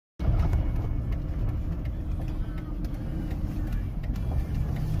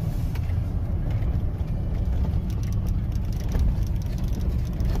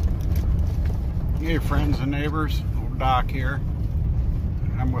Hey friends and neighbors, old Doc here.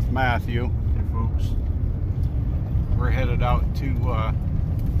 I'm with Matthew. Hey folks. We're headed out to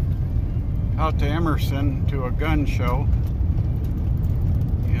Emerson to a gun show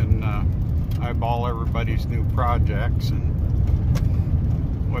and eyeball everybody's new projects and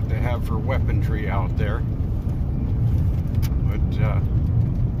what they have for weaponry out there. But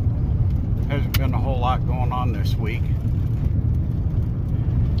hasn't been a whole lot going on this week.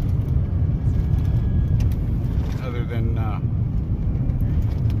 Other than I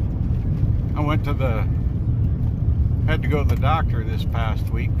had to go to the doctor this past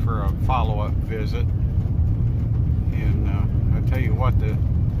week for a follow-up visit, and I tell you what, the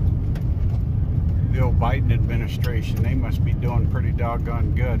old Biden administration, they must be doing pretty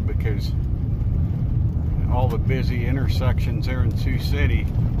doggone good, because all the busy intersections there in Sioux City,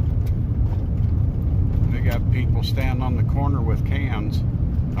 they got people standing on the corner with cans.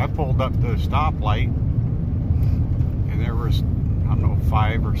 I pulled up the stoplight and there was, I don't know,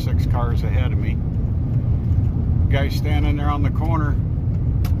 5 or 6 cars ahead of me. Guy standing there on the corner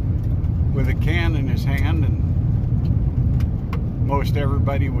with a can in his hand, and most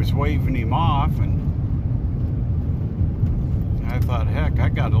everybody was waving him off, and I thought, heck, I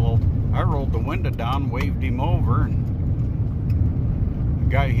rolled the window down, waved him over, and the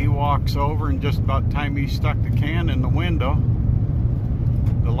guy, he walks over, and just about the time he stuck the can in the window,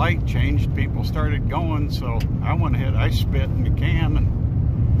 the light changed, people started going, so I went ahead, I spit in the can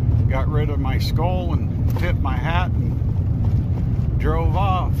and got rid of my skull and tipped my hat and drove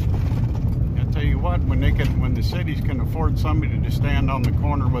off. I tell you what, when the cities can afford somebody to stand on the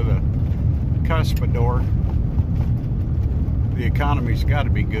corner with a Cuspidor, the economy's got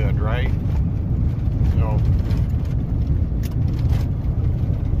to be good, right? So,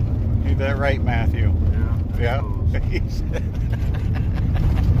 ain't that right, Matthew? Yeah.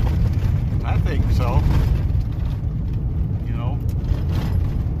 I think so. You know,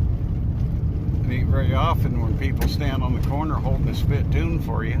 it ain't very often when people stand on the corner holding a spittoon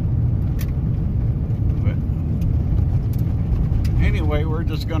for you. But anyway, we're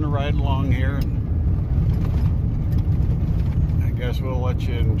just going to ride along here, and I guess we'll let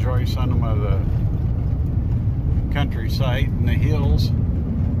you enjoy some of the countryside and the hills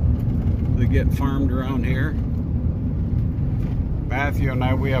that get farmed around here. Matthew and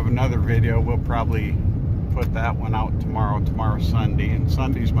I, we have another video. We'll probably put that one out tomorrow. Tomorrow's Sunday, and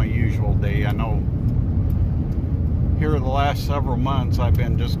Sunday's my usual day. I know here the last several months I've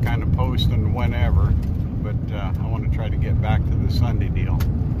been just kind of posting whenever, but I want to try to get back to the Sunday deal.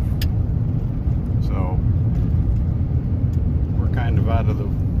 So we're kind of out of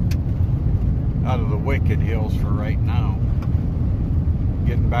the wicked hills for right now,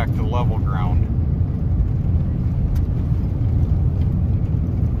 getting back to level ground.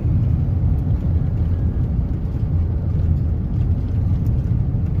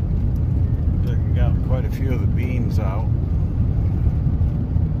 Quite a few of the beans out.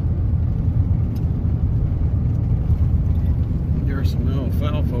 There's some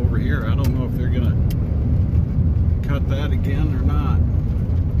alfalfa over here. I don't know if they're gonna cut that again or not.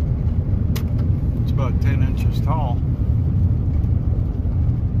 It's about 10 inches tall.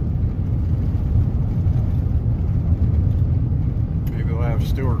 Maybe we'll have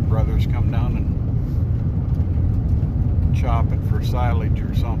Stewart Brothers come down and chop it for silage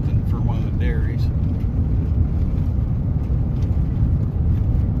or something for one of the dairies.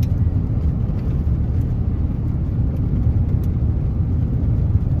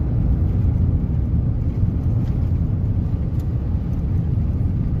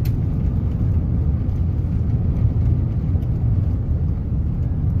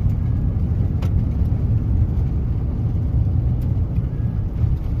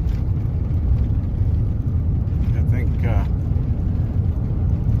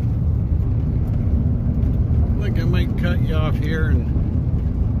 I might cut you off here, and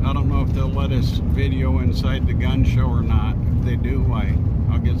I don't know if they'll let us video inside the gun show or not. If they do,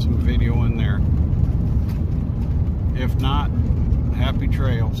 I'll get some video in there. If not, happy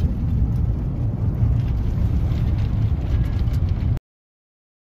trails.